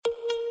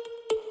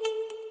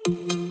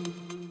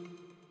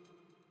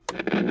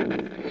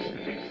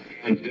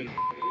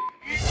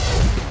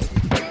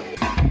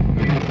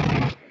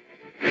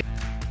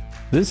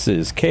This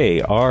is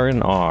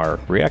KR&R,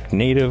 React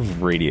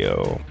Native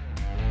Radio.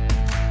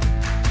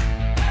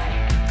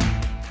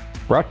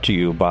 Brought to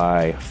you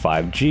by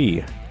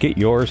 5G. Get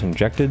yours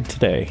injected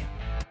today.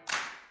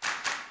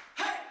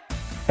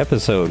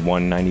 Episode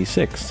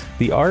 196,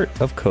 The Art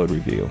of Code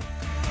Review.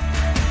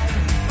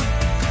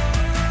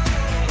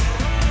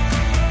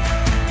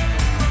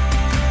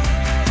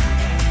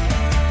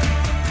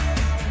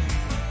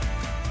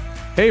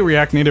 Hey,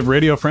 React Native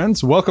Radio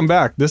friends. Welcome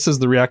back. This is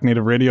the React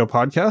Native Radio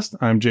podcast.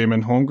 I'm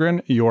Jamin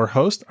Holmgren, your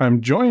host.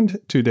 I'm joined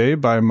today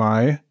by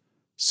my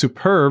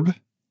superb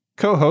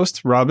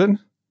co-host, Robin.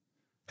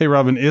 Hey,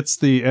 Robin, it's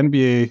the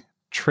NBA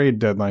trade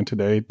deadline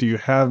today. Do you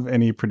have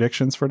any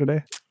predictions for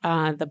today?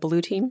 The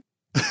blue team.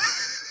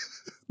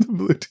 The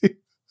blue team.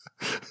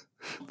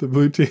 The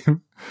blue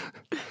team.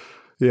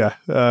 Yeah.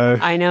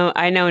 I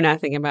know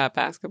nothing about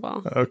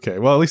basketball. Okay.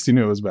 Well, at least you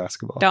knew it was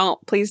basketball.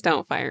 Please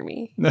don't fire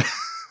me.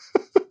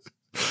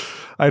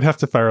 I'd have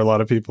to fire a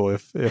lot of people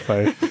if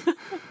I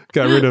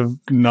got rid of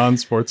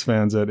non-sports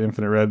fans at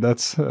Infinite Red.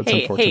 That's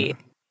unfortunate. Hey,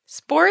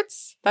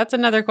 sports? That's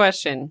another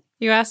question.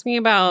 You asked me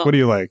about... What do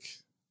you like?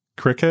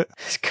 Cricket?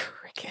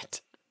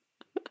 Cricket.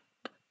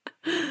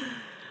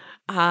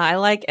 I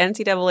like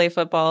NCAA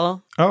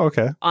football. Oh,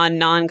 okay. On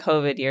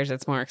non-COVID years,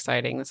 it's more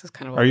exciting. This is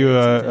kind of... Are you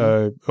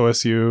a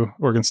OSU,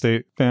 Oregon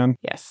State fan?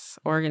 Yes,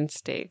 Oregon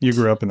State. You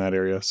grew up in that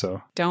area,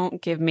 so... Don't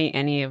give me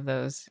any of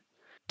those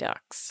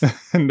ducks.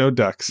 No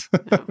ducks.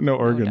 No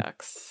Oregon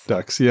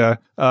ducks. Yeah.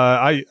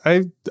 I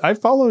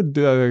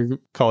followed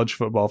college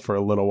football for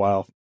a little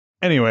while.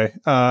 Anyway,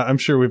 I'm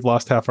sure we've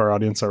lost half our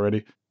audience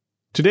already.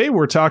 Today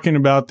we're talking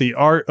about the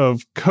art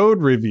of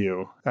code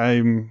review.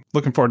 I'm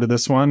looking forward to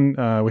this one.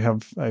 We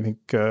have, I think,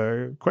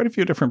 quite a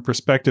few different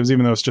perspectives,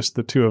 even though it's just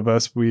the two of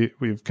us.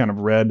 We've kind of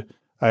read.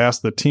 I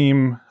asked the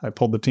team. I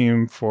pulled the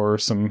team for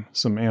some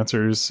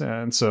answers,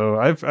 and so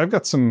I've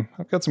got some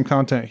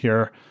content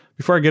here.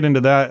 Before I get into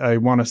that, I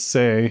want to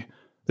say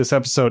this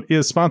episode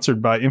is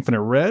sponsored by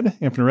Infinite Red.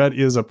 Infinite Red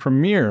is a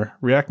premier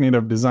React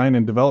Native design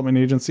and development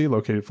agency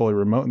located fully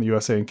remote in the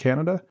USA and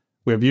Canada.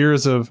 We have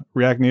years of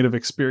React Native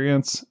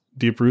experience,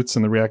 deep roots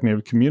in the React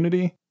Native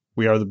community.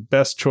 We are the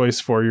best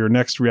choice for your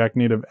next React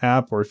Native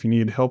app, or if you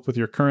need help with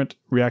your current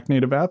React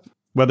Native app,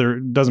 whether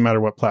it doesn't matter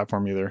what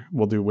platform either.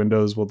 We'll do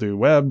Windows, we'll do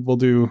web, we'll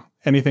do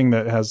anything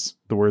that has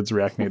the words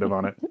React Native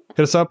on it.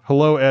 Hit us up,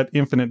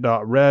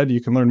 hello@infinite.red. You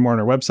can learn more on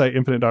our website,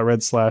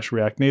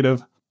 infinite.red/React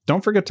Native.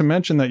 Don't forget to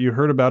mention that you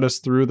heard about us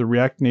through the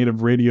React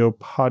Native Radio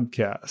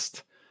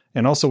podcast.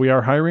 And also, we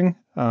are hiring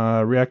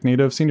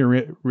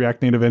senior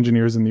React Native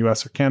engineers in the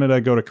US or Canada.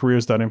 Go to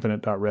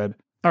careers.infinite.red.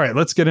 All right,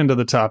 let's get into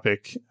the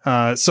topic.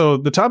 So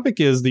the topic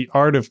is the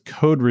art of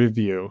code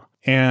review.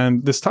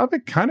 And this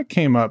topic kind of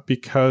came up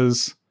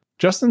because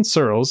Justin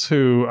Searles,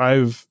 who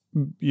I've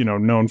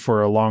known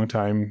for a long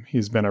time.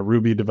 He's been a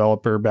Ruby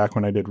developer back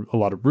when I did a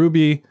lot of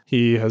Ruby.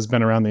 He has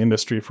been around the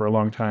industry for a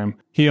long time.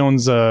 He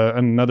owns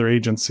another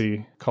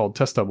agency called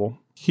TestDouble.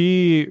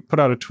 He put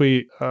out a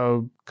tweet a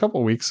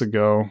couple weeks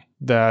ago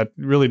that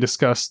really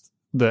discussed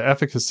the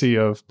efficacy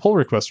of pull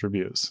request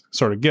reviews,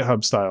 sort of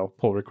GitHub style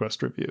pull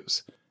request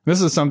reviews.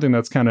 This is something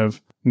that's kind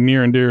of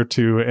near and dear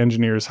to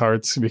engineers'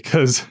 hearts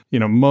because,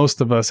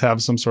 most of us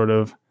have some sort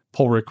of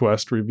pull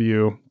request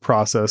review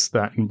process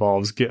that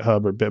involves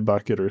GitHub or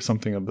Bitbucket or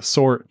something of the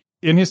sort.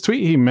 In his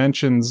tweet, he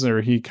mentions,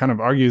 or he kind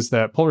of argues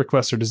that pull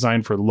requests are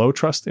designed for low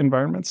trust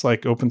environments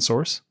like open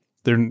source.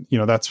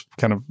 That's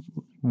kind of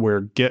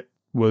where Git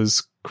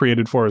was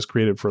created for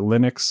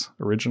Linux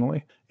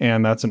originally.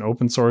 And that's an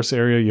open source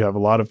area. You have a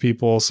lot of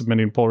people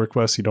submitting pull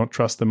requests. You don't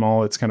trust them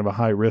all. It's kind of a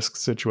high risk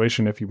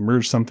situation if you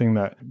merge something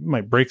that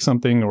might break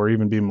something or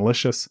even be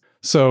malicious.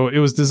 So it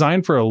was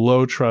designed for a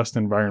low trust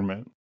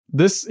environment.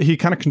 He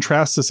kind of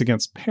contrasts this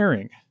against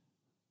pairing,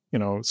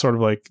 sort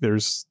of like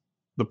there's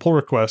the pull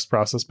request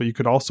process, but you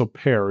could also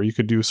pair, or you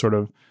could do sort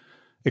of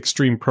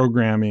extreme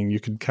programming. You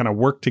could kind of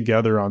work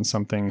together on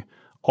something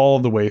all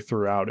the way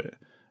throughout it.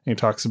 And he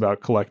talks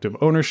about collective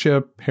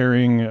ownership,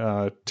 pairing,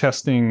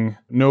 testing,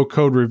 no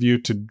code review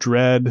to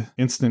dread,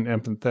 instant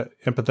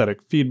empathetic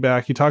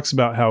feedback. He talks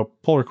about how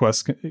pull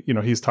requests,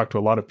 he's talked to a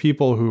lot of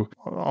people who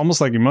are almost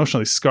like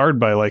emotionally scarred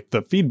by like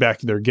the feedback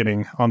they're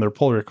getting on their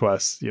pull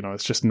requests.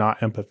 It's just not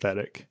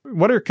empathetic.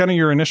 What are kind of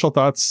your initial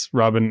thoughts,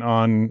 Robin,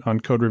 on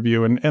code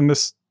review and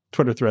this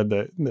Twitter thread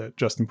that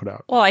Justin put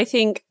out? Well, I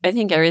think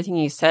everything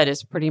he said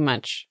is pretty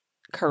much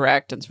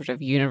correct, and sort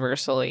of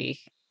universally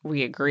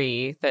we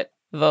agree that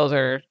those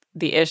are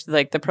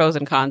the pros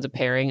and cons of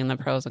pairing and the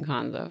pros and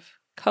cons of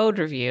code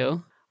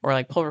review, or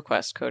like pull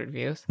request code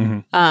reviews.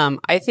 Mm-hmm.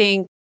 I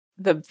think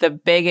the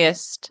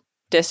biggest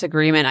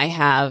disagreement I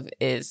have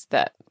is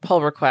that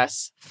pull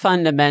requests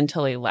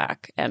fundamentally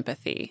lack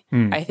empathy.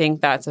 I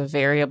think that's a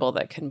variable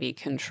that can be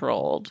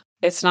controlled.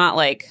 It's not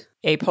like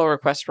a pull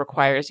request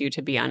requires you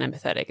to be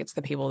unempathetic. It's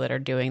the people that are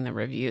doing the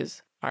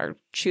reviews are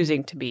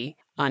choosing to be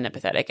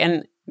unempathetic.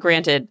 And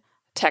granted,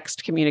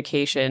 text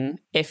communication,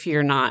 if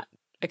you're not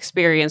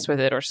experienced with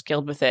it or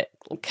skilled with it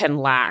can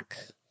lack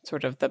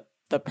sort of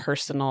the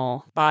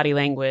personal body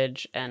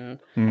language and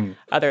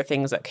other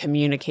things that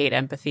communicate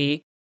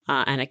empathy.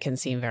 And it can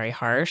seem very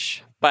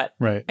harsh. But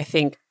I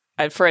think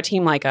for a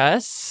team like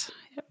us,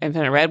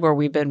 Infinite Red, where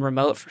we've been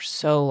remote for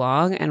so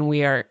long and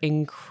we are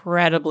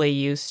incredibly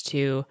used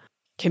to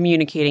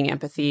communicating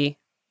empathy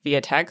via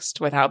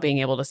text without being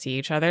able to see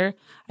each other,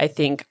 I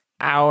think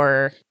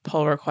our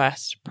pull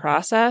request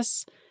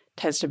process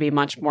tends to be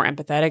much more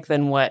empathetic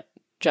than what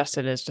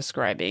Justin is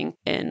describing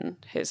in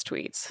his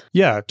tweets.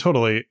 Yeah,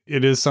 totally.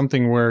 It is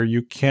something where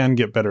you can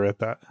get better at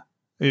that.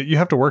 You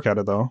have to work at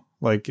it, though.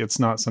 Like, it's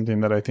not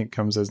something that I think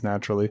comes as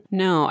naturally.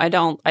 No, I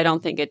don't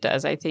think it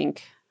does. I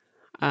think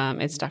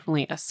it's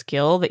definitely a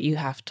skill that you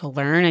have to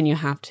learn and you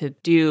have to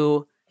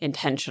do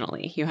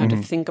intentionally. You have to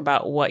think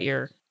about what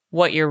you're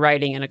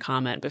writing in a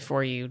comment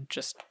before you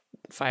just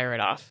fire it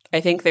off.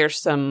 I think there's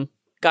some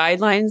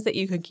guidelines that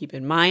you can keep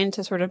in mind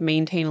to sort of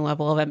maintain a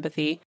level of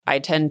empathy. I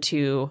tend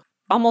to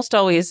almost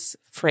always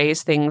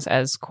phrase things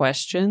as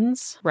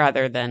questions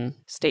rather than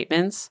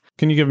statements.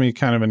 Can you give me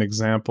kind of an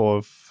example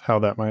of how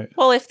that might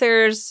Well, if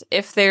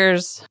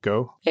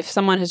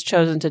someone has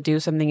chosen to do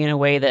something in a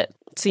way that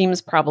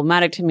seems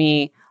problematic to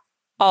me,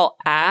 I'll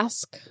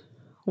ask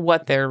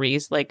what their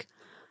reason, like,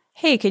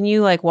 hey, can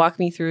you like walk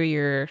me through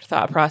your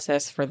thought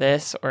process for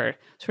this, or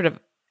sort of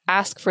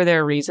ask for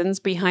their reasons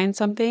behind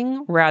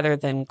something rather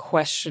than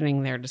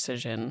questioning their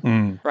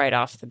decision right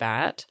off the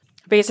bat.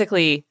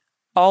 Basically,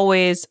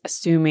 always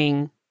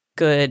assuming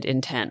good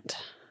intent,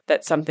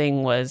 that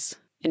something was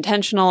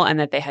intentional and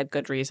that they had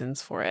good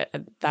reasons for it.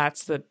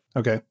 That's the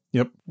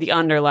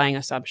underlying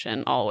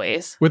assumption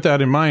always. With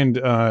that in mind,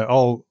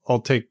 I'll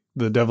take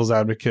the devil's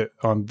advocate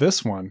on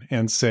this one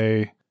and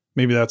say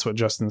maybe that's what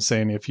Justin's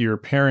saying. If you're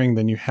pairing,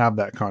 then you have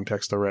that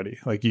context already.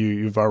 Like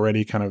you've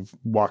already kind of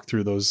walked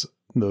through those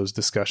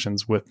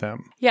discussions with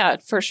them. Yeah,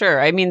 for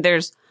sure. I mean,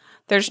 there's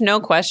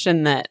no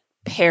question that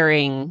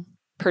pairing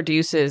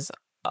produces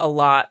a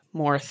lot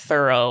more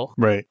thorough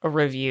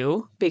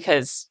review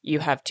because you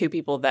have two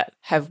people that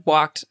have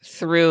walked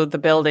through the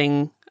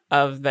building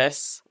of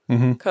this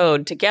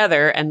code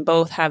together and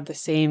both have the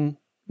same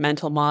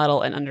mental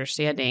model and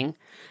understanding.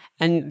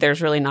 And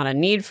there's really not a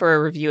need for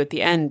a review at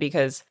the end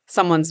because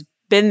someone's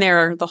been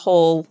there the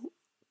whole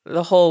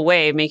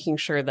way, making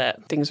sure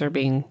that things are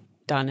being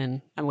done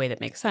in a way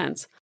that makes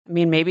sense. I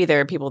mean, maybe there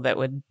are people that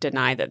would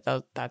deny that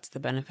that's the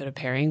benefit of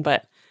pairing,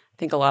 but I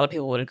think a lot of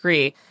people would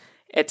agree.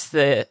 It's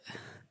the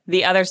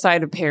other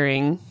side of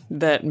pairing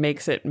that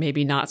makes it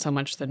maybe not so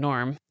much the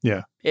norm.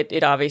 Yeah.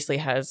 It obviously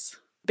has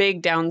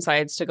big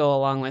downsides to go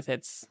along with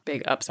its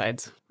big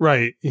upsides.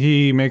 Right.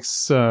 He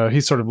makes,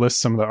 he sort of lists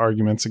some of the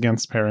arguments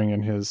against pairing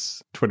in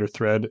his Twitter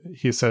thread.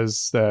 He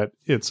says that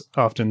it's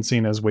often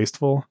seen as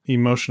wasteful,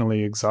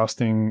 emotionally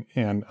exhausting,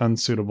 and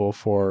unsuitable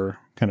for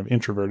kind of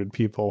introverted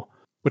people,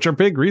 which are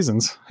big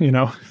reasons,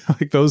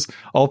 like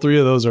all three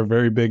of those are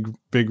very big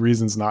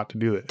reasons not to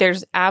do it.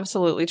 There's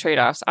absolutely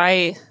trade-offs.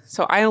 I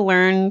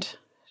learned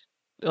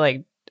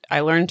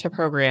to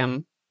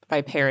program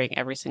by pairing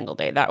every single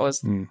day. That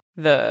was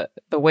the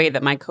way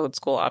that my code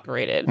school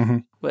operated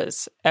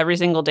was every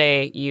single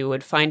day you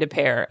would find a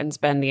pair and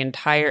spend the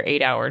entire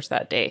 8 hours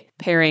that day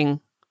pairing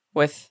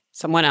with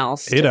someone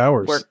else. 8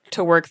 hours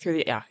to work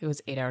through it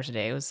was 8 hours a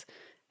day. It was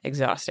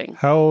exhausting.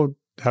 How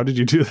did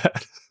you do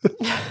that?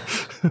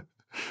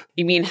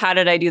 You mean, how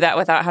did I do that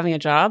without having a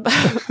job?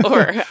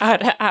 Or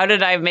how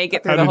did I make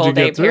it through the whole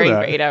day pairing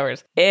for 8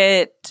 hours?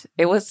 It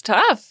was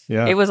tough.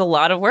 Yeah. It was a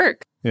lot of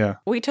work. Yeah.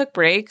 We took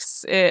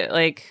breaks.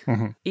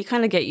 You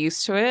kind of get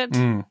used to it.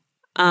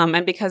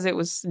 And because it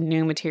was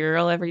new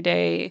material every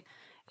day,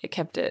 it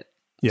kept it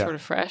sort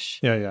of fresh.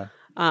 Yeah.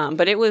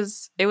 But it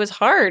was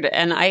hard.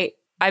 And I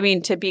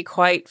mean, to be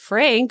quite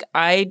frank,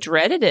 I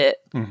dreaded it.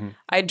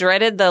 I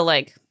dreaded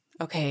the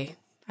okay,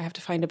 I have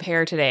to find a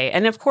pair today.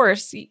 And of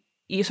course,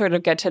 you sort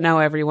of get to know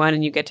everyone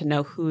and you get to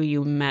know who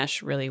you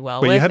mesh really well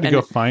with. But you had to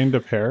go find a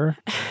pair?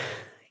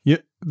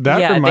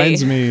 That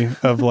reminds me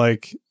of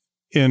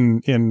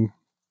in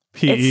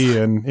PE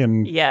and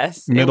in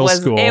middle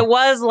school. It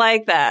was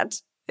like that.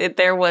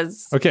 There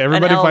was okay,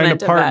 everybody find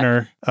a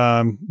partner.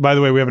 By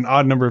the way, we have an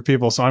odd number of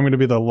people, so I'm going to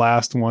be the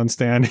last one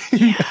standing.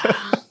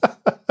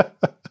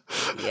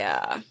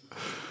 Yeah.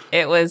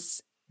 It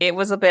was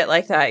a bit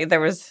like that.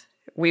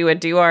 We would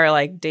do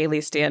our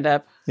daily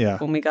stand-up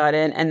when we got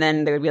in, and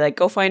then they would be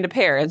go find a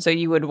pair. And so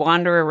you would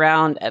wander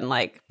around and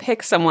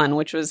pick someone,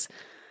 which was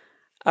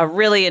a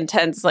really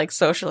intense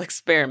social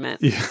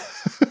experiment. Yeah.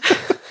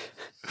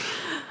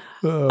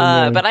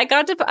 But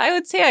I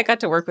would say I got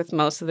to work with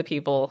most of the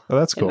people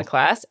in the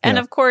class. And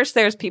of course,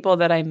 there's people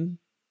that I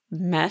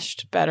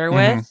meshed better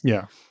with.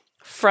 Yeah.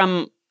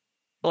 From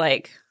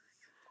a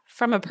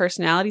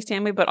personality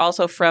standpoint, but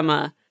also from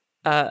a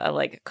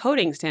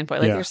coding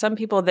standpoint. There's some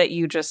people that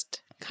you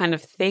just kind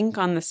of think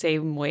on the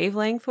same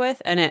wavelength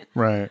with, and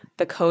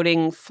the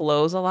coding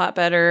flows a lot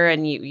better,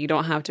 and you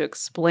don't have to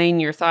explain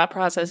your thought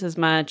process as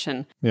much.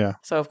 And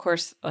so of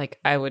course,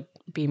 I would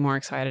be more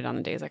excited on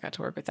the days I got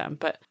to work with them.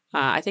 But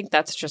I think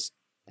that's just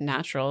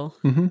natural.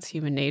 It's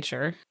human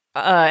nature.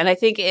 And I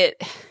think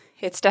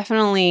it's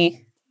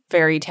definitely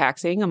very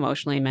taxing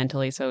emotionally,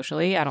 mentally,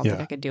 socially. I don't think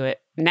I could do it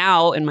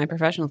now in my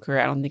professional career.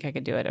 I don't think I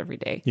could do it every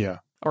day. Yeah.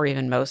 Or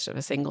even most of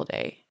a single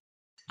day.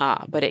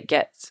 But it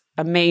gets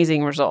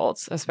amazing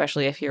results,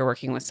 especially if you're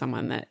working with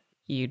someone that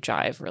you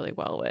jive really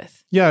well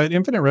with. Yeah, at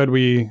Infinite Red,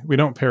 we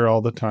don't pair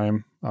all the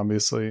time,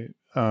 obviously.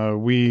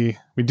 We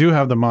do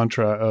have the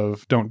mantra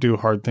of don't do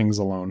hard things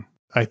alone.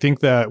 I think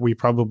that we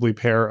probably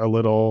pair a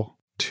little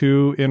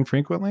too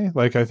infrequently.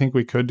 Like, I think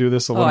we could do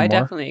this a little more. I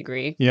definitely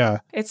agree. Yeah.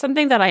 It's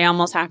something that I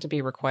almost have to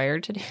be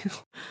required to do.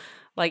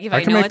 Like, if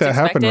I can know make it's that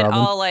happen, expected, Robin.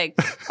 I'll like,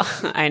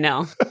 I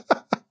know.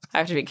 I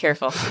have to be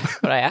careful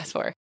what I ask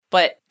for.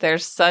 But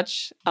there's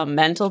such a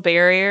mental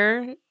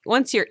barrier.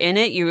 Once you're in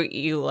it,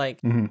 you like,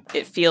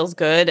 it feels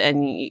good,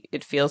 and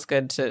it feels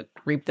good to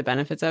reap the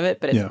benefits of it.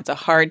 But it's a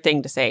hard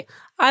thing to say,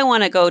 I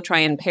want to go try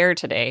and pair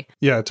today.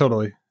 Yeah,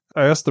 totally.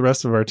 I asked the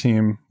rest of our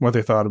team what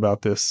they thought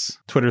about this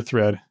Twitter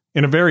thread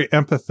in a very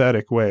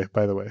empathetic way,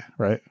 by the way,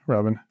 right,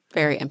 Robin?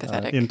 Very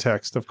empathetic. In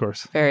text, of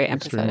course. Very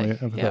Extremely empathetic.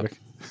 empathetic.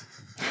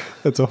 Yep.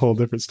 That's a whole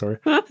different story.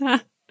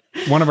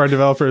 One of our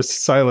developers,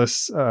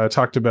 Silas,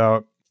 talked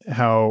about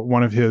how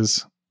one of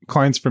his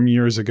clients from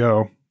years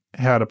ago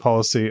had a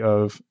policy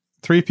of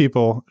 3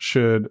 people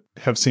should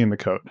have seen the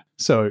code.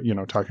 So,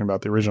 talking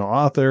about the original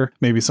author,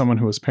 maybe someone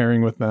who was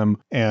pairing with them,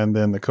 and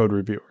then the code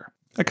reviewer.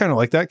 I kind of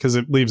like that because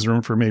it leaves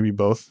room for maybe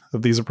both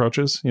of these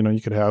approaches. You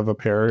could have a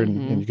pair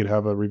and you could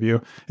have a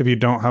review. If you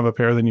don't have a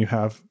pair, then you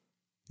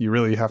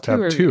really have to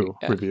have 2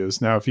 reviews.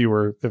 Now, if there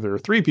were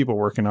 3 people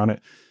working on it,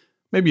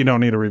 maybe you don't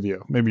need a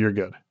review. Maybe you're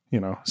good.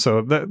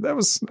 So that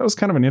was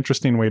kind of an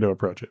interesting way to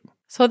approach it.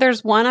 So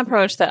there's one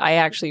approach that I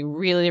actually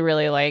really,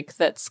 really like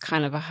that's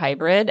kind of a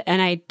hybrid,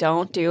 and I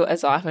don't do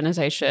as often as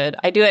I should.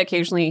 I do it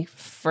occasionally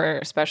for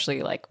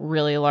especially like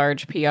really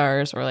large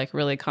PRs or like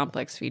really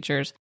complex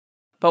features.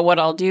 But what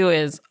I'll do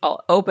is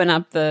I'll open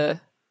up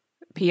the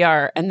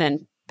PR and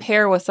then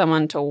pair with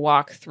someone to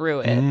walk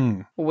through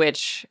it,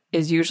 which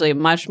is usually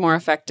much more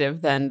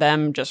effective than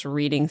them just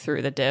reading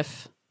through the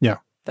diff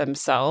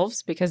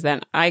themselves, because then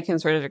I can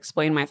sort of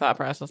explain my thought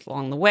process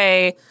along the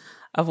way,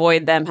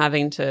 avoid them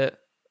having to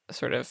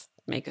sort of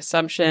make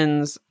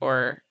assumptions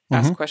or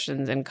ask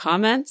questions in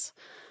comments,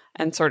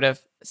 and sort of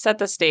set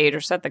the stage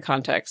or set the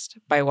context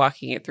by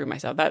walking it through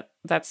myself.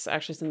 That's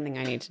actually something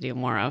I need to do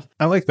more of.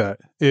 I like that.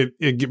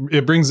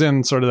 It brings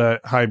in sort of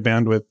that high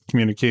bandwidth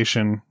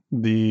communication,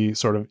 the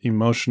sort of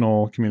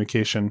emotional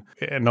communication,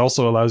 and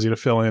also allows you to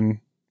fill in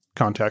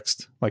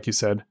context, like you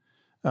said.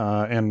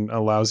 And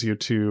allows you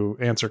to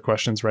answer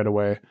questions right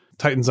away.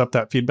 Tightens up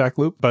that feedback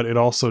loop, but it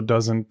also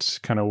doesn't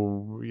kind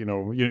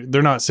of,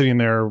 they're not sitting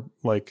there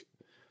like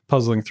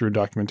puzzling through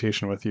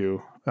documentation with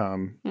you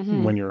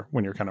when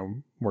you're kind of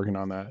working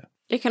on that.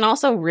 It can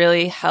also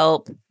really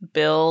help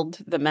build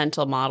the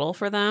mental model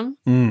for them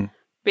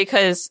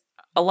because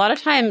a lot of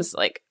times,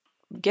 like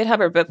GitHub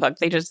or Bitbucket,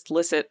 they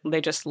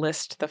just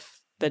list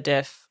the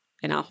diff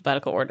in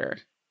alphabetical order,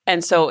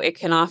 and so it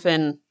can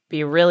often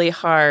be really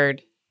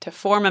hard to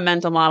form a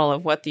mental model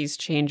of what these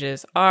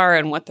changes are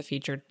and what the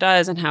feature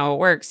does and how it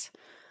works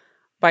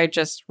by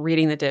just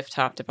reading the diff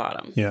top to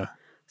bottom. Yeah.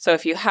 So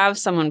if you have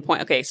someone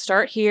point, okay,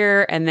 start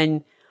here, and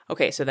then,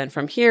 okay, so then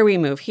from here we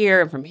move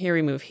here, and from here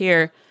we move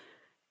here,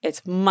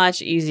 it's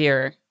much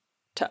easier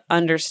to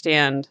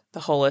understand the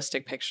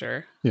holistic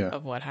picture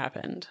of what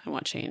happened and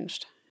what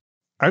changed.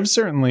 I've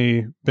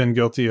certainly been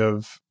guilty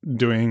of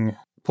doing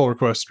pull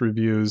request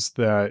reviews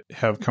that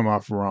have come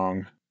off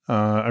wrong.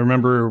 I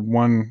remember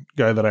one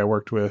guy that I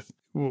worked with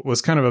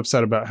was kind of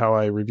upset about how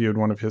I reviewed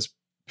one of his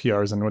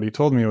PRs. And what he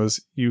told me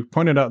was, you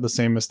pointed out the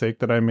same mistake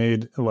that I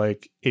made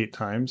like 8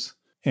 times.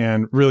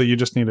 And really, you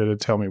just needed to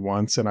tell me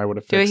once and I would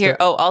have fixed it. Do it here.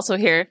 Oh, also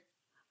here.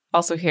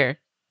 Also here.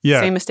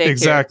 Yeah, same mistake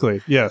exactly.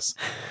 Here. Yes.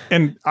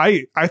 And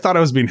I thought I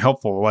was being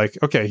helpful. Like,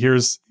 okay,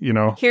 here's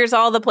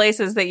all the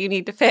places that you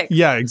need to fix.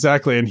 Yeah,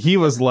 exactly. And he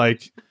was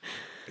like,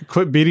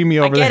 quit beating me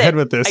over the head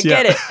with this.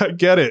 I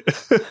get it.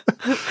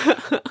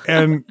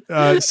 And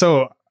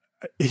so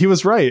he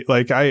was right.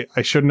 Like I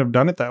shouldn't have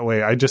done it that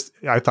way. I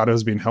thought it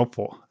was being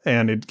helpful,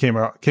 and it came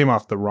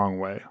off the wrong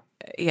way.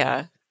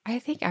 Yeah, I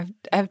think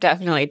I've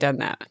definitely done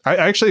that.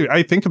 I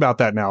think about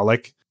that now.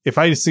 Like if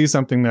I see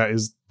something that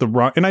is the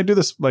wrong, and I do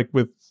this like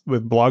with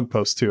blog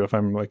posts too. If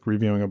I'm like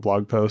reviewing a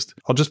blog post,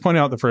 I'll just point it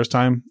out the first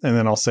time, and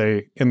then I'll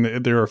say, and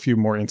there are a few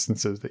more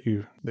instances that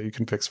you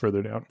can fix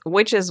further down.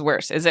 Which is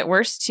worse? Is it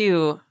worse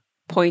to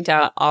point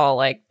out all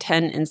like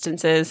 10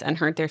 instances and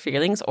hurt their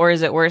feelings, or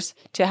is it worse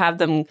to have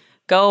them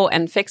go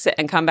and fix it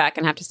and come back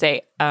and have to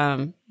say,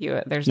 I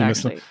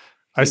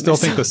still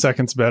think the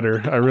second's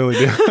better. I really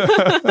do.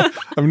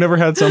 I've never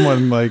had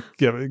someone like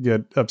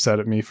get upset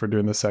at me for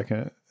doing the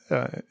second.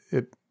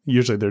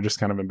 Usually they're just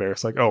kind of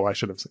embarrassed, like, oh, I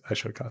should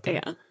have caught that.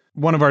 Yeah.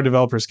 One of our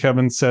developers,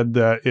 Kevin, said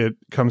that it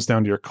comes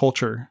down to your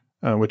culture,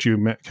 which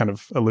you kind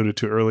of alluded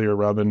to earlier,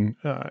 Robin.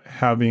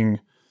 Having,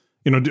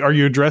 are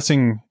you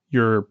addressing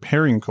your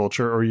pairing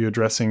culture, or are you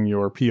addressing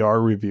your PR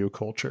review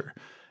culture?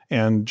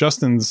 And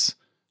Justin's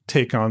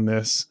take on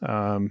this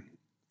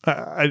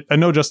I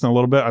know Justin a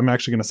little bit. I'm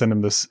actually going to send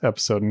him this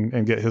episode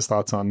and get his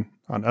thoughts on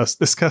us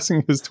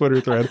discussing his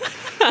Twitter thread.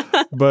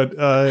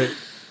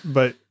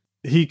 But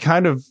he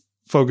kind of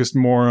focused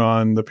more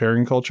on the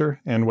pairing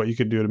culture and what you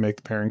could do to make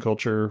the pairing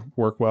culture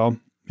work well.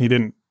 He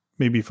didn't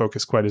maybe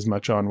focus quite as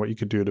much on what you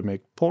could do to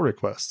make pull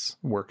requests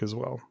work as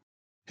well.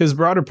 His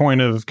broader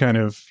point of kind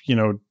of,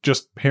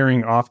 just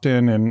pairing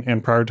often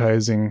and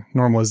prioritizing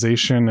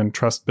normalization and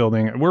trust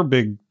building. We're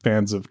big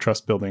fans of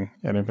trust building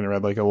at Infinite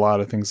Red. Like a lot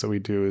of things that we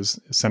do is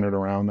centered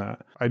around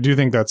that. I do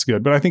think that's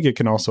good, but I think it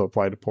can also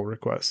apply to pull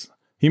requests.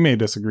 He may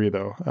disagree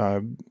though,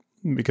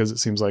 because it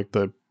seems like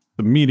the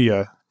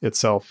media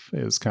itself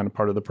is kind of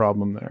part of the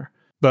problem there.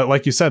 But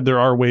like you said, there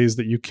are ways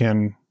that you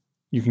can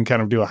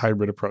kind of do a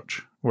hybrid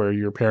approach where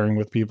you're pairing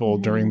with people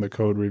during the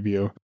code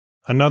review.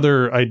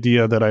 Another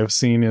idea that I've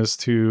seen is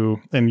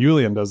and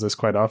Julian does this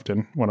quite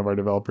often, one of our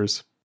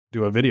developers,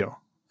 do a video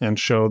and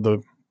show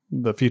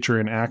the feature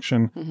in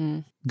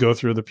action, go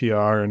through the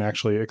PR and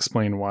actually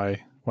explain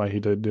why he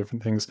did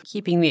different things.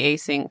 Keeping the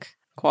async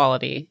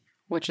quality,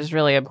 which is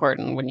really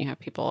important when you have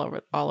people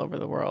all over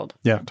the world.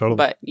 Yeah, totally.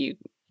 But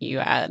you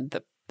add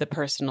the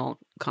personal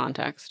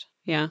context.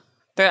 Yeah.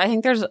 I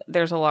think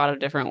there's a lot of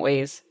different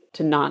ways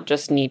to not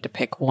just need to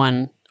pick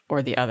one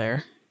or the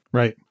other.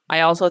 Right.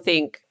 I also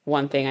think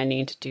one thing I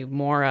need to do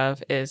more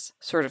of is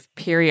sort of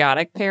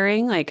periodic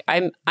pairing. Like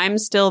I'm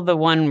still the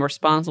one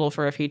responsible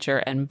for a feature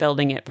and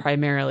building it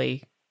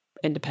primarily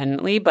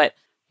independently, but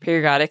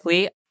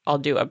periodically I'll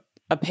do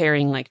a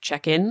pairing like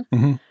check-in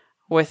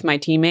with my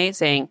teammate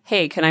saying,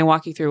 hey, can I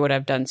walk you through what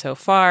I've done so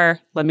far?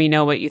 Let me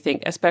know what you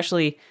think.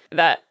 Especially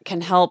that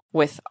can help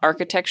with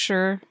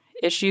architecture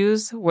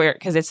issues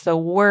because it's the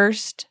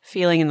worst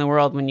feeling in the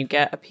world when you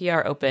get a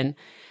PR open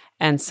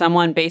and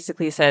someone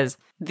basically says,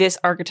 this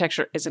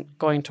architecture isn't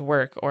going to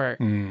work or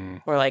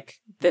like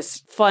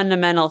this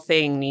fundamental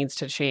thing needs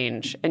to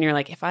change. And you're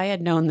like, if I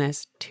had known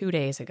this 2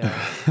 days ago,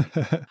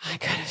 I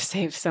could have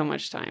saved so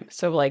much time.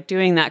 So like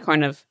doing that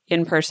kind of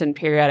in-person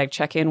periodic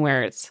check-in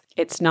where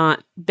it's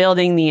not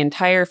building the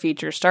entire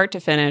feature start to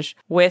finish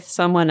with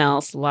someone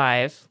else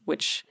live,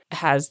 which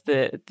has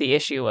the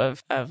issue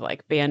of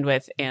like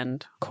bandwidth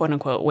and quote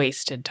unquote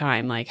wasted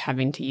time, like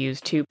having to use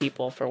 2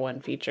 people for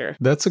one feature.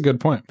 That's a good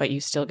point. But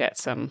you still get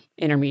some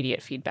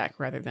intermediate feedback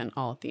rather than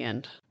all at the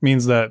end.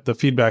 Means that the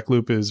feedback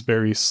loop is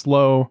very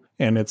slow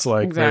and it's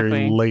like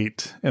very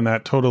late. And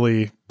that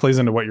totally plays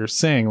into what you're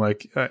saying.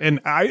 Like, and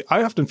I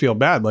often feel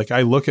bad. Like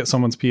I look at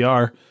someone's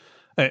PR.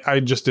 I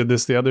just did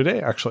this the other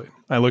day, actually.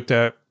 I looked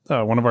at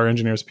one of our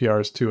engineers'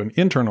 PRs to an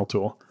internal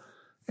tool.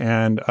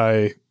 And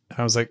I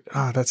was like,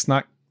 it's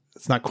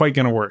not quite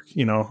going to work.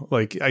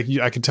 Like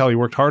I could tell he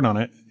worked hard on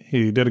it.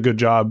 He did a good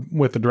job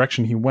with the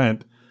direction he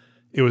went.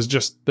 It was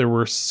just, there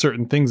were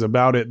certain things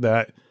about it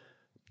that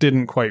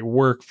didn't quite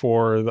work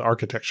for the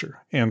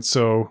architecture. And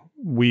so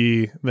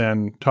we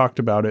then talked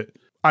about it.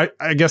 I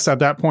guess at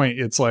that point,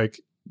 it's like,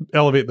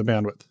 elevate the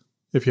bandwidth.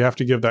 If you have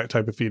to give that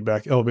type of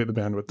feedback, elevate the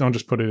bandwidth. Don't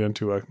just put it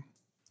into a,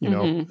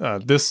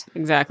 this.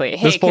 Exactly.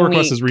 This pull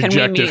request is rejected.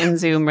 Can we meet in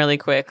Zoom really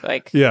quick?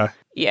 Like, yeah,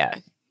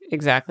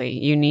 exactly.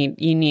 You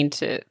need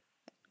to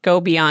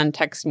go beyond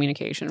text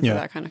communication for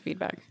that kind of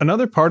feedback.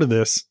 Another part of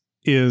this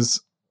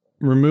is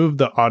remove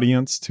the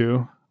audience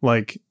too.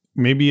 Like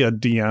maybe a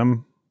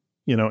DM,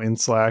 in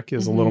Slack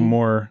is a little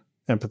more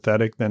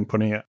empathetic than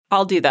putting it.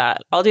 I'll do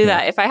that.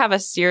 If I have a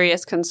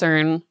serious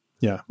concern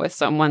with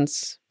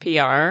someone's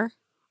PR,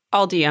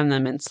 I'll DM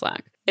them in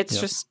Slack.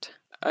 It's just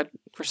a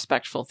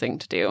respectful thing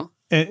to do.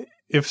 And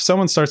if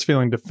someone starts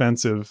feeling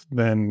defensive,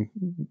 then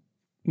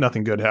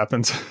nothing good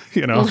happens,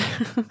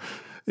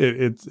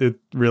 It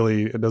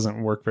really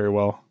doesn't work very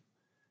well.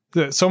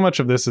 So much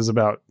of this is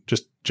about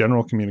just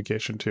general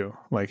communication too,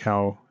 like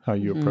how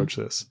you approach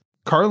this.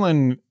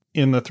 Carlin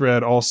in the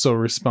thread also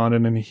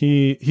responded, and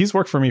he's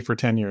worked for me for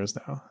 10 years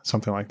now,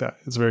 something like that.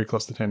 It's very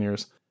close to 10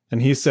 years.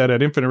 And he said,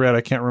 at Infinite Red,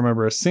 I can't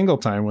remember a single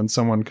time when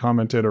someone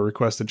commented or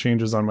requested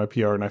changes on my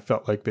PR and I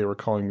felt like they were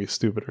calling me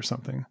stupid or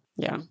something.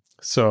 Yeah.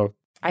 So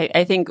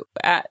I think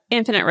at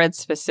Infinite Red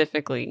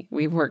specifically,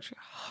 we've worked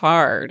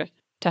hard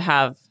to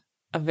have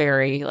a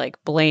very like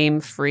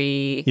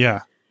blame-free,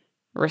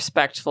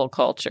 respectful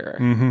culture.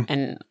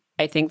 And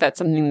I think that's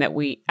something that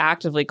we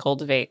actively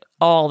cultivate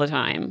all the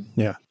time.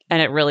 Yeah.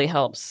 And it really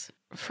helps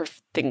for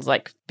things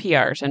like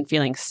PRs and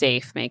feeling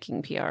safe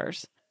making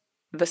PRs.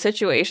 The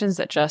situations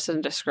that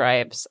Justin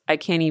describes, I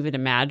can't even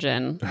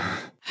imagine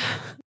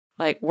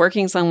like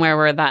working somewhere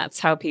where that's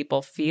how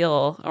people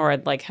feel or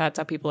like that's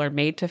how people are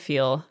made to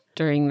feel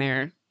during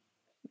their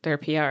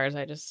PRs.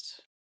 I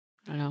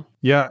don't know.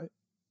 Yeah.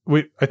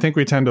 I think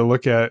we tend to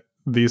look at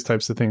these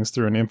types of things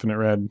through an Infinite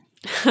Red.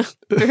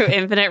 Through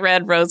Infinite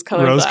Red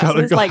rose-colored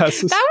glasses. Like,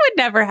 that would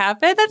never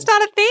happen. That's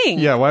not a thing.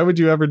 Yeah, why would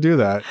you ever do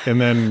that? And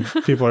then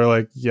people are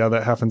like, yeah,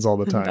 that happens all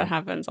the time. That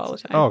happens all the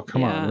time. Oh,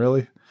 come on,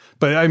 really?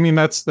 But I mean,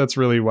 that's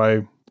really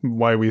why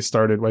we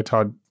started, why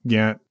Todd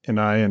Gant and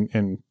I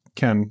and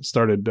Ken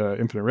started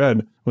Infinite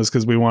Red was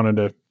because we wanted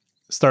to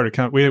start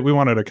we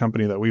wanted a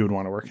company that we would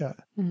want to work at.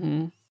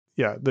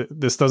 Yeah,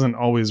 this doesn't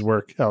always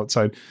work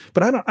outside.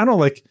 But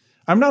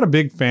I I'm not a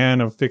big fan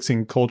of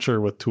fixing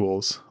culture with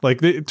tools. Like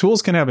the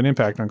tools can have an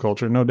impact on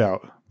culture, no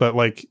doubt. But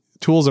like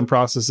tools and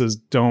processes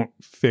don't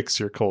fix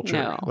your culture.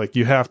 No. Like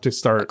you have to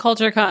start.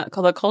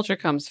 The culture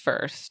comes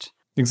first.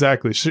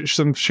 Exactly.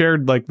 Some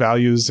shared like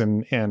values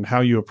and how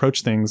you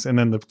approach things. And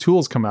then the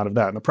tools come out of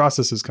that and the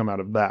processes come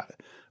out of that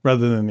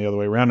rather than the other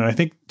way around. And I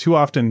think too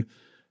often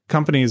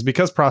companies,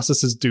 because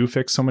processes do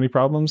fix so many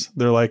problems,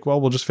 they're like,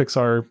 well, we'll just fix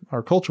our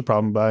culture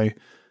problem by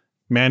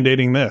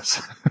mandating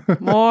this.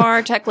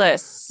 More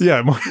checklists.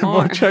 Yeah, more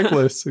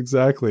checklists.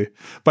 Exactly.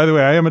 By the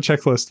way, I am a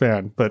checklist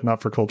fan, but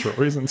not for cultural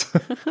reasons.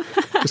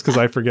 Just because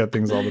I forget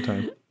things all the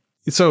time.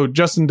 So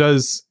Justin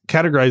does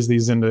categorize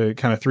these into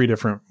kind of 3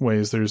 different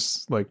ways.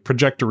 There's like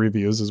projector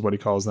reviews is what he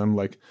calls them,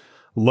 like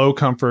low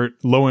comfort,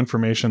 low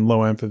information,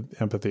 low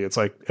empathy. It's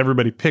like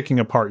everybody picking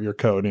apart your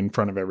code in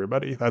front of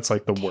everybody. That's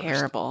like the worst.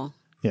 Terrible.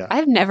 Yeah.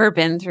 I've never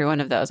been through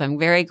one of those. I'm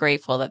very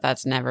grateful that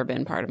that's never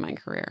been part of my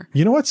career.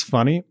 You know what's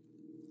funny?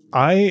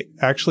 I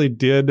actually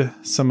did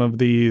some of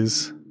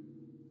these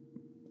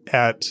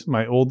at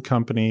my old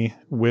company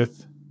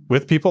with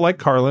people like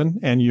Carlin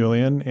and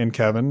Julian and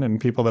Kevin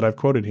and people that I've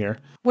quoted here.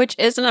 Which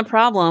isn't a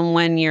problem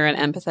when you're an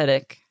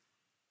empathetic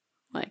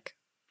like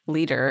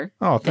leader.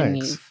 Oh, and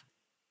thanks. you've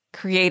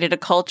created a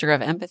culture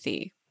of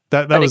empathy.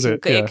 That was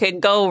it. It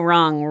could go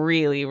wrong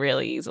really,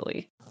 really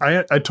easily.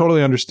 I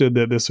totally understood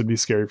that this would be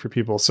scary for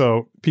people.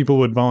 So people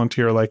would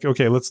volunteer like,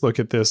 okay, let's look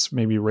at this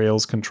maybe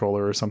Rails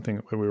controller or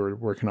something that we were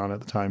working on at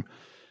the time.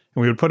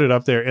 And we would put it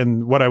up there.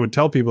 And what I would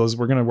tell people is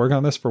we're going to work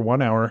on this for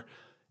 1 hour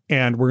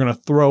and we're going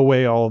to throw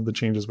away all of the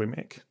changes we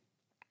make.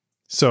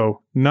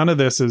 So none of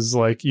this is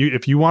like,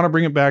 if you want to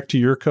bring it back to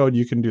your code,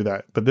 you can do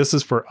that. But this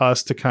is for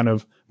us to kind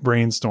of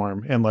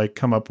brainstorm and like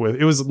come up with.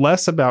 It was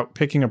less about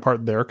picking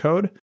apart their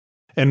code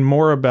and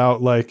more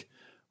about like,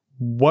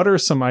 what are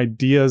some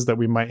ideas that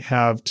we might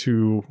have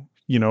to,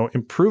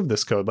 improve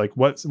this code? Like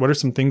what are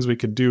some things we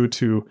could do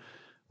to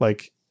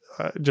like,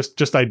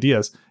 just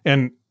ideas.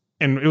 And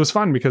it was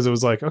fun because it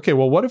was like, okay,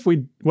 well, what if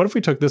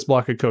we took this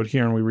block of code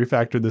here and we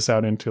refactored this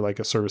out into like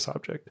a service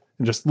object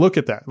and just look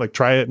at that, like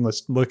try it and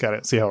let's look at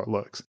it, see how it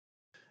looks.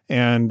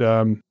 And,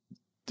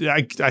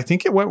 I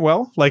think it went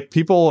well. Like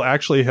people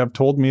actually have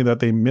told me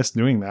that they miss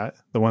doing that.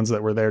 The ones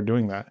that were there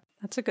doing that.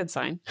 That's a good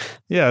sign.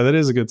 Yeah, that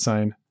is a good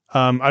sign.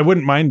 I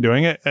wouldn't mind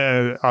doing it.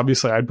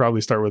 Obviously, I'd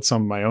probably start with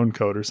some of my own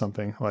code or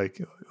something. Like,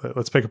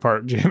 let's pick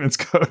apart Jamin's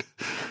code.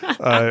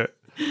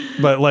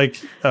 But like,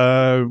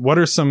 what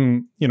are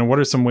some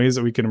ways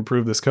that we can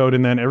improve this code?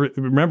 And then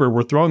remember,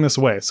 we're throwing this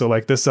away. So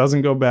like, this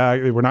doesn't go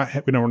back. We're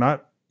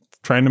not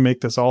trying to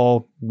make this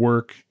all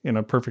work in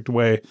a perfect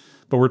way,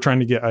 but we're trying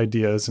to get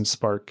ideas and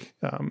spark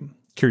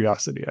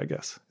curiosity, I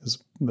guess,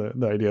 is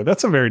the idea.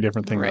 That's a very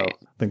different thing though,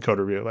 than code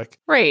review. Like,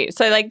 right.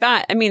 So like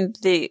that, I mean,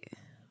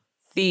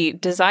 the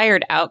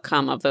desired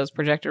outcome of those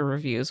projector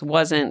reviews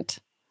wasn't,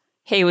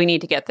 hey, we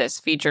need to get this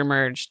feature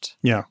merged.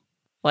 Yeah.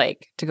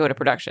 Like to go to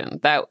production.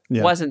 That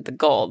wasn't the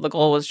goal. The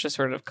goal was just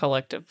sort of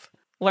collective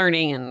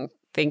learning and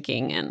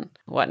thinking and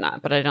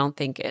whatnot. But I don't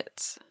think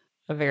it's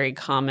a very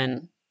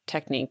common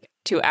technique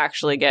to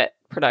actually get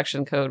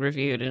production code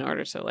reviewed in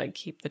order to like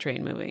keep the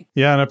train moving.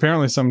 Yeah. And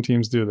apparently some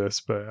teams do this,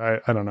 but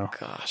I don't know.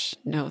 Gosh,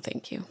 no,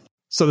 thank you.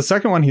 So the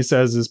second one he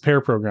says is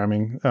pair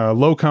programming,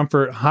 low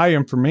comfort, high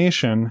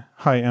information,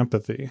 high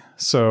empathy.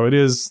 So it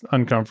is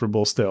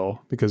uncomfortable still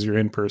because you're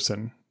in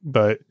person,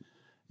 but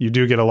you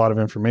do get a lot of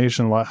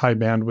information, a lot high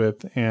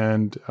bandwidth,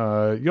 and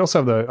you also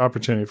have the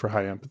opportunity for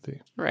high empathy.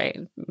 Right.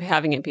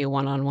 Having it be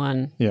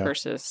one-on-one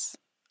versus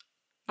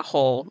a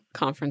whole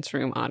conference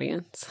room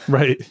audience.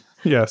 Right.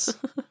 Yes.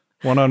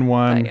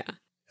 One-on-one.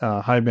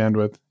 High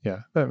bandwidth. Yeah,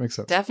 that makes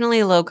sense.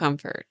 Definitely low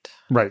comfort.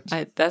 Right.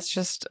 That's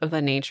just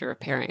the nature of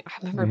pairing. I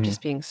remember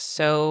just being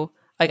so,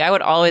 like, I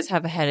would always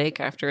have a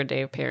headache after a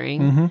day of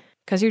pairing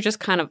because you're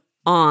just kind of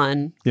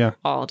on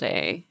all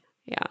day.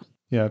 Yeah.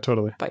 Yeah,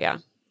 totally. But yeah,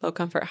 low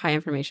comfort, high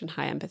information,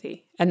 high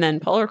empathy. And then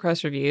pull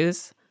request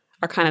reviews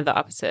are kind of the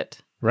opposite.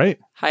 Right.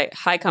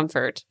 High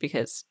comfort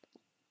because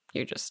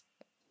you're just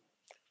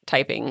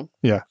typing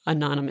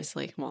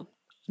anonymously. Well,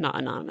 not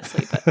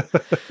anonymously,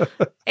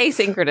 but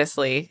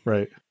asynchronously.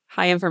 Right.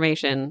 High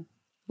information,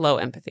 low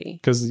empathy.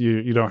 Because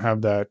you don't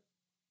have that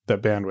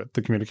bandwidth,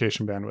 the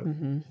communication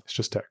bandwidth. It's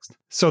just text.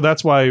 So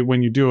that's why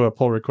when you do a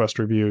pull request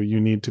review,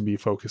 you need to be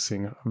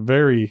focusing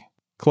very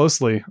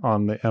closely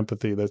on the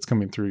empathy that's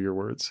coming through your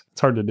words. It's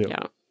hard to do.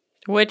 Yeah.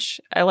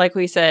 Which, like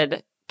we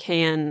said,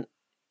 can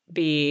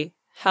be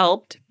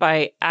helped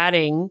by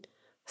adding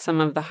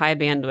some of the high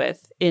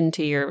bandwidth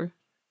into your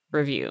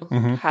review,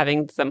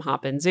 having them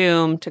hop in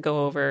Zoom to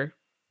go over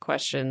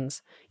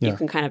questions. You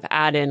can kind of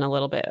add in a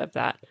little bit of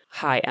that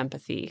high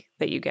empathy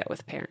that you get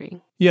with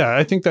pairing. Yeah,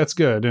 I think that's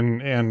good.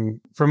 And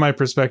from my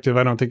perspective,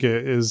 I don't think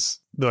it is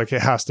like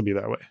it has to be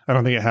that way. I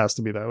don't think it has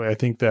to be that way. I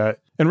think that,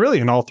 and really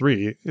in all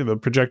three, the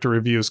projector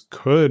reviews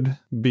could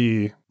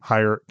be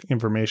higher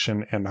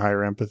information and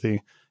higher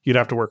empathy. You'd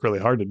have to work really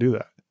hard to do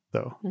that,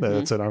 though.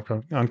 That's an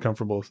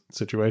uncomfortable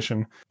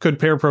situation. Could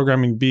pair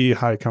programming be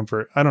high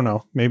comfort? I don't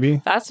know.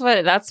 Maybe. That's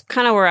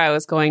kind of where I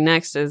was going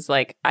next is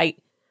like,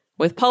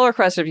 With pull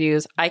request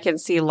reviews, I can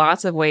see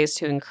lots of ways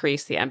to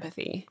increase the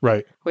empathy.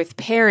 Right. With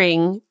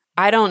pairing,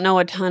 I don't know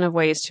a ton of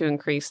ways to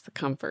increase the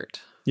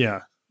comfort.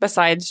 Yeah.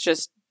 Besides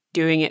just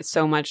doing it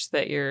so much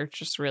that you're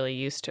just really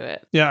used to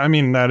it. Yeah, I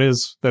mean, that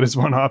is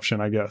one option,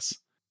 I guess.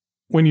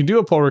 When you do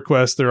a pull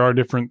request, there are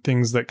different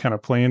things that kind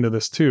of play into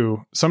this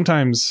too.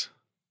 Sometimes,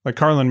 like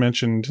Carlin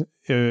mentioned,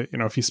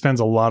 if he spends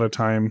a lot of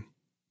time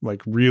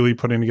like really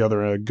putting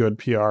together a good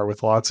PR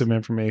with lots of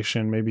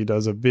information, maybe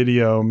does a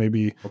video,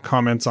 maybe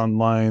comments on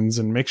lines,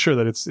 and make sure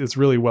that it's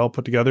really well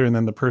put together. And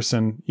then the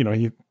person,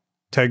 he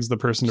tags the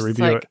person to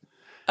review it.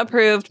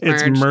 Approved,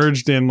 merged. It's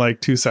merged in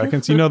like 2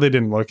 seconds. They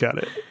didn't look at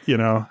it.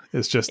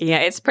 It's just... Yeah,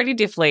 it's pretty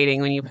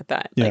deflating when you put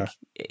that. Yeah. Like,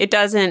 it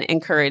doesn't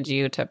encourage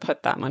you to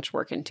put that much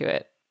work into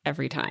it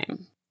every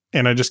time.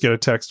 And I just get a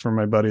text from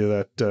my buddy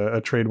that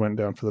a trade went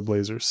down for the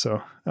Blazers.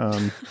 So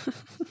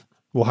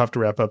we'll have to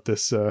wrap up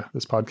this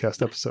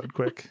podcast episode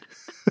quick.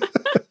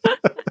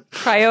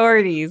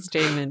 Priorities,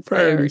 Jamin.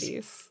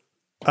 Priorities.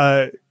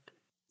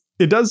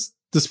 It does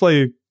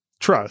display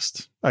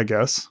trust, I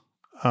guess.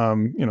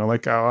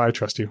 Like, oh, I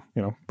trust you,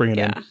 bring it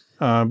in.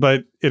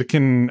 But I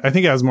think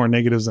it has more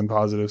negatives than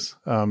positives.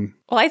 Well,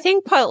 I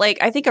think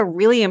a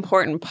really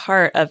important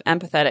part of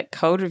empathetic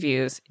code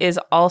reviews is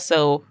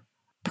also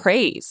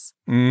praise.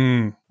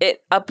 A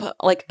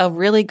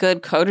really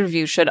good code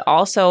review should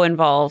also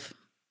involve,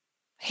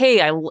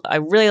 hey, I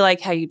really like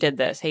how you did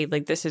this. Hey,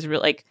 like, this is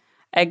really, like,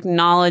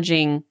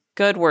 acknowledging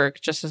good work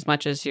just as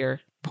much as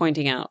you're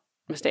pointing out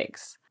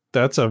mistakes.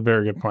 That's a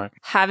very good point.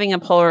 Having a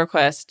pull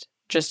request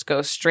just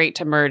go straight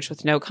to merge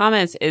with no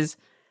comments is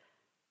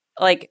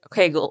like,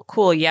 okay,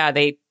 cool. Yeah,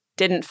 they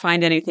didn't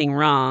find anything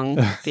wrong,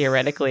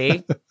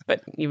 theoretically,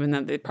 but even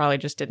though they probably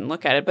just didn't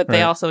look at it, but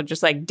they also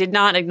just like did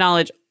not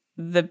acknowledge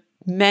the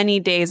many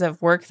days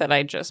of work that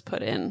I just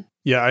put in.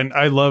 Yeah, and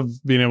I love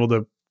being able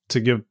to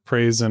give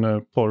praise in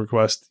a pull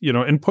request,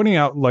 and pointing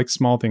out like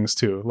small things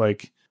too,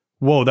 like,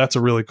 whoa, that's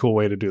a really cool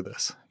way to do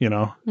this,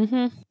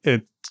 Mm-hmm.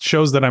 It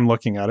shows that I'm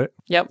looking at it,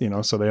 yep.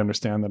 So they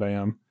understand that I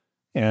am.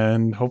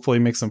 And hopefully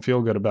makes them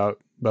feel good about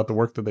the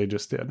work that they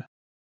just did.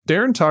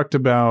 Darren talked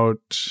about,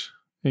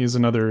 he's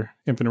another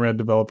Infinite Red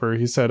developer.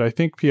 He said, I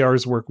think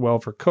PRs work well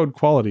for code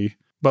quality,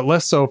 but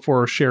less so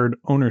for shared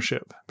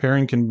ownership.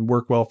 Pairing can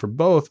work well for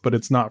both, but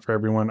it's not for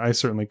everyone. I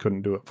certainly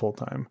couldn't do it full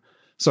time.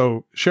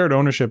 So shared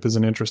ownership is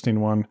an interesting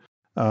one.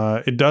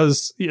 It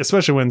does,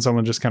 especially when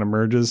someone just kind of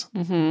merges,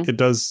 it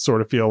does sort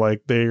of feel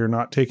like they are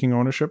not taking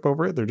ownership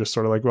over it. They're just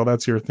sort of like, well,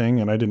 that's your thing.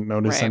 And I didn't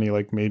notice any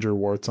like major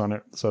warts on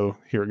it. So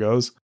here it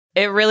goes.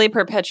 It really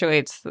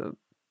perpetuates the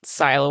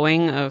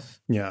siloing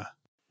of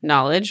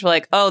knowledge.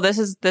 Like, oh,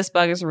 this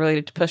bug is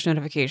related to push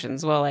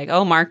notifications. Well, like,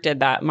 oh, Mark did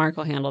that. Mark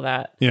will handle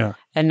that. Yeah.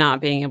 And not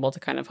being able to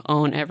kind of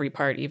own every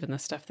part, even the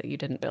stuff that you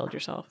didn't build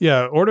yourself.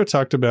 Yeah. Orta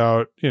talked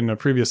about in a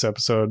previous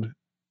episode,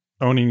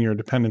 owning your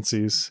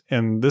dependencies.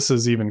 And this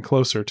is even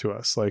closer to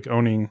us, like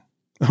owning,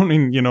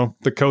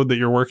 the code that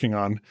you're working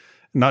on,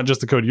 not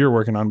just the code you're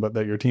working on, but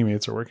that your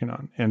teammates are working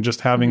on, and just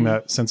having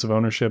that sense of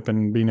ownership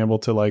and being able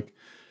to like,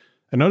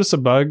 I noticed a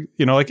bug,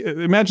 like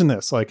imagine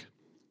this, like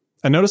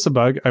I noticed a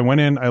bug. I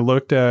went in, I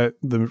looked at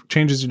the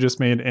changes you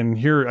just made, and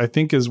here I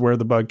think is where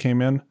the bug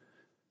came in.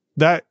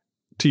 That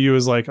to you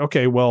is like,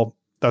 okay, well,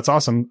 that's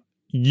awesome.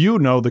 You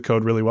know the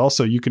code really well,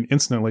 so you can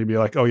instantly be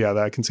like, oh yeah,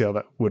 I can see how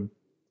that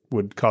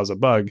would cause a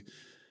bug.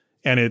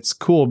 And it's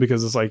cool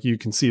because it's like you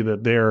can see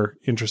that they're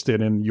interested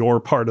in your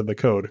part of the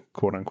code,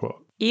 quote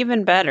unquote.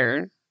 Even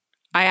better,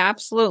 I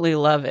absolutely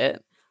love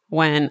it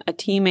when a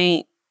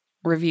teammate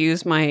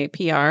reviews my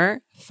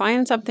PR,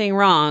 finds something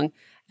wrong,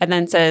 and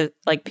then says,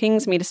 like,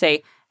 pings me to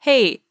say,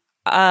 hey,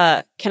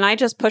 can I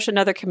just push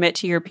another commit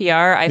to your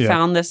PR? I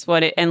found this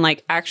and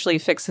like actually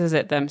fixes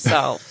it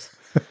themselves.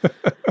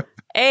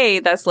 A,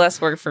 that's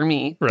less work for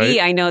me. Right. B,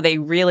 I know they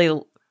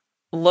really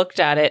looked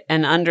at it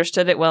and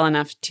understood it well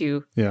enough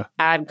to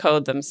add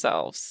code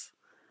themselves.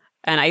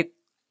 And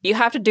you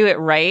have to do it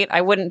right.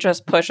 I wouldn't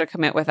just push a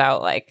commit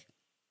without like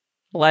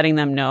letting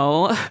them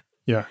know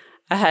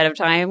ahead of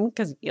time,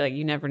 because like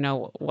you never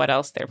know what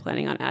else they're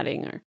planning on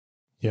adding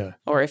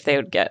or if they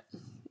would get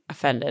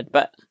offended.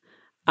 But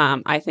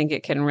I think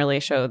it can really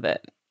show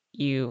that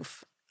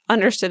you've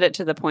understood it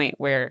to the point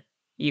where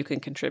you can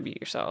contribute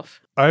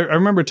yourself. I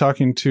remember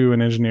talking to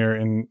an engineer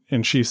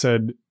and she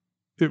said,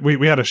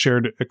 we had a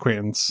shared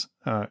acquaintance,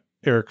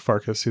 Eric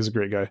Farkas. He's a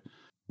great guy.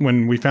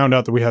 When we found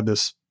out that we had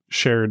this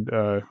shared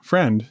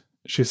friend,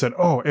 she said,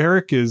 oh,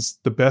 Eric is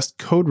the best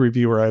code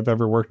reviewer I've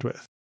ever worked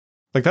with.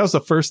 Like that was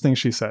the first thing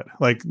she said.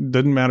 Like,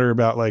 didn't matter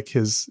about like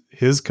his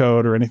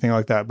code or anything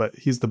like that, but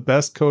he's the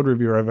best code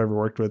reviewer I've ever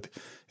worked with.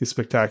 He's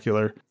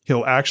spectacular.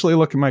 He'll actually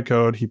look at my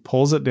code. He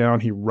pulls it down,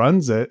 he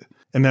runs it,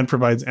 and then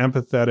provides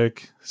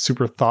empathetic,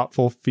 super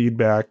thoughtful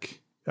feedback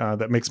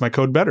that makes my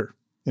code better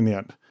in the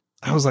end.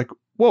 I was like,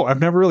 whoa,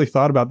 I've never really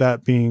thought about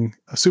that being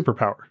a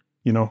superpower,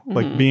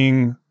 like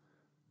being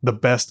the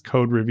best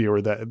code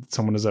reviewer that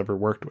someone has ever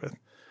worked with.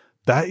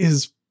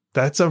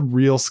 That's a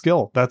real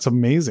skill. That's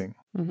amazing.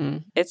 Mm-hmm.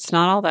 It's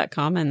not all that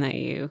common that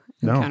you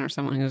encounter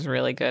someone who's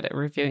really good at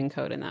reviewing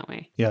code in that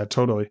way. Yeah,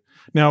 totally.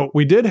 Now,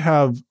 we did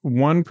have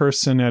one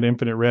person at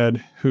Infinite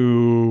Red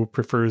who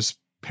prefers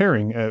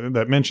pairing,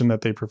 that mentioned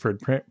that they preferred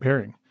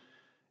pairing.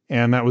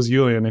 And that was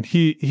Julian. And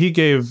he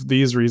gave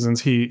these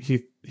reasons.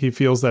 He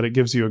feels that it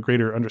gives you a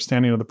greater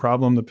understanding of the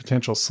problem, the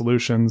potential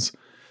solutions,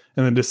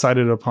 and the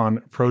decided upon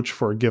approach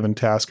for a given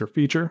task or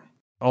feature.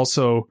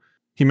 Also,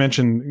 he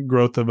mentioned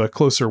growth of a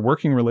closer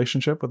working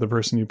relationship with the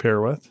person you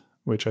pair with,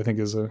 which I think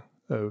is a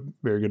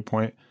very good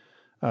point.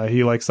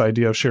 He likes the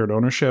idea of shared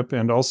ownership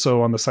and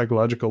also on the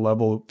psychological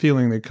level,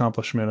 feeling the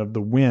accomplishment of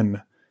the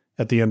win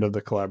at the end of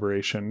the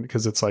collaboration,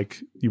 because it's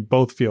like you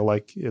both feel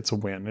like it's a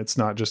win. It's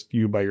not just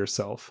you by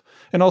yourself.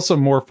 And also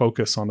more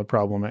focus on the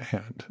problem at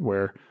hand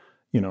where,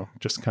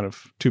 just kind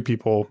of two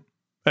people.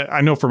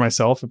 I know for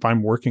myself, if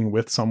I'm working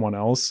with someone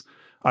else,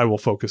 I will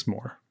focus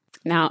more.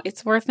 Now,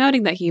 it's worth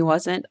noting that he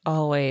wasn't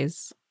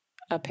always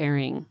a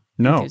pairing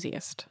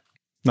enthusiast.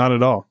 Not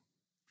at all.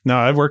 No,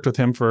 I've worked with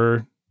him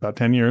for about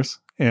 10 years,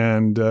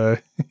 and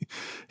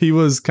he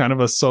was kind of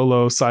a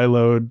solo,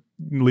 siloed,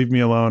 leave me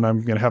alone.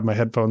 I'm going to have my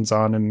headphones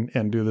on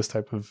and do this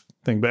type of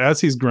thing. But as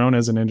he's grown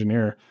as an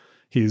engineer,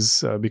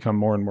 he's become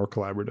more and more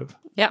collaborative.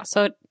 Yeah,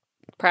 so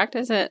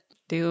practice it.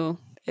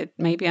 It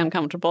may be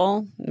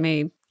uncomfortable,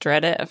 may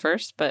dread it at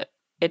first, but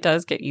it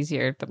does get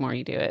easier the more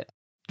you do it.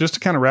 Just to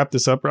kind of wrap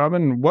this up,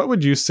 Robin, what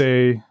would you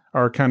say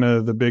are kind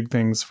of the big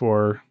things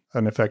for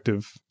an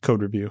effective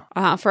code review?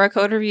 For a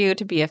code review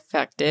to be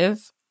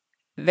effective,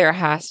 there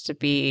has to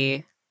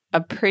be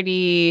a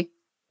pretty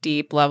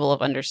deep level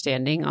of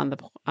understanding on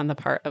the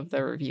part of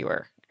the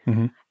reviewer.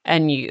 Mm-hmm.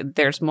 And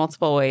there's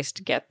multiple ways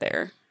to get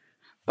there,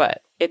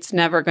 but it's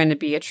never going to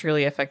be a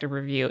truly effective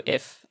review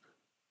if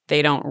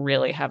they don't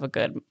really have a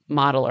good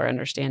model or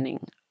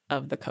understanding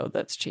of the code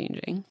that's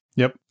changing.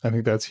 Yep, I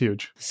think that's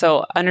huge.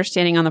 So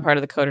understanding on the part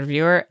of the code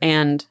reviewer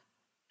and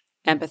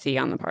empathy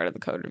on the part of the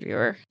code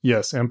reviewer.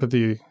 Yes,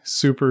 empathy,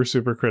 super,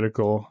 super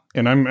critical.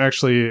 And I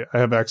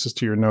have access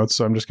to your notes,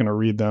 so I'm just going to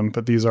read them,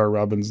 but these are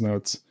Robin's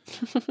notes.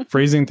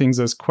 Phrasing things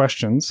as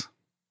questions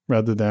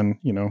rather than,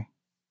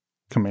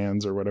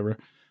 commands or whatever,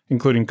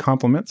 including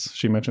compliments.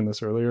 She mentioned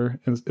this earlier.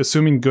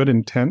 Assuming good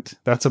intent,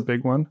 that's a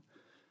big one.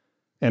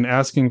 And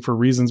asking for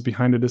reasons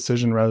behind a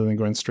decision rather than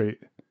going straight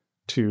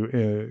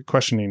to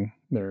questioning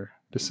their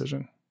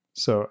decision.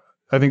 So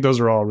I think those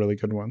are all really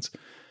good ones.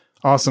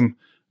 Awesome.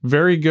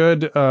 Very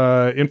good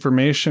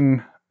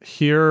information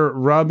here.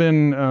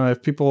 Robin,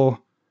 if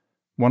people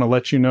want to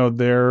let you know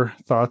their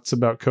thoughts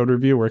about code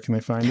review, where can they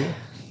find you?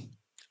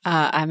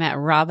 I'm at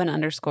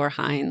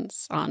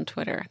Robin_Hines on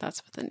Twitter.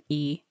 That's with an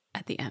E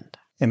at the end.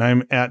 And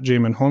I'm at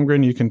Jamin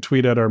Holmgren. You can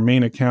tweet at our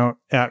main account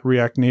at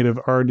React Native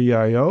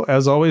RDIO.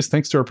 As always,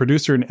 thanks to our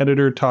producer and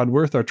editor, Todd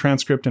Wirth, our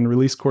transcript and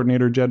release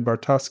coordinator, Jed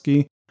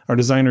Bartosky, our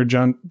designer,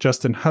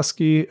 Justin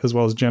Husky, as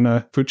well as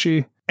Jenna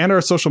Fucci, and our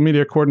social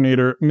media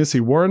coordinator, Missy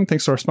Warren.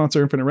 Thanks to our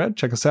sponsor, Infinite Red.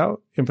 Check us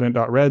out,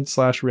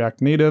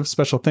 infinite.red/React Native.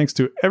 Special thanks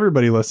to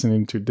everybody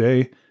listening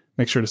today.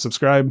 Make sure to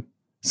subscribe.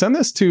 Send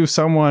this to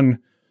someone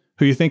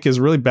who you think is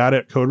really bad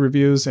at code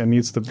reviews and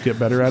needs to get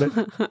better at it.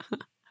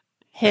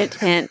 Hint,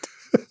 hint.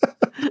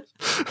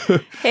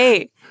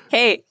 Hey,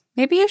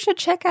 maybe you should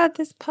check out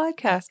this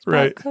podcast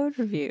about code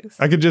reviews.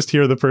 I could just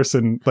hear the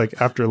person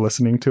after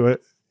listening to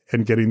it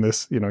and getting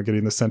this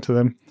sent to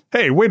them.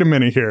 Hey, wait a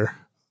minute here.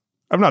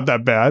 I'm not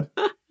that bad.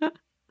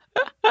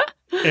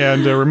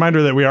 And a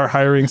reminder that we are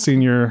hiring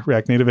senior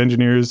React Native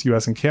engineers,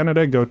 US and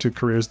Canada. Go to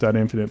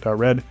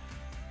careers.infinite.red.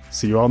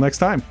 See you all next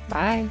time.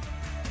 Bye.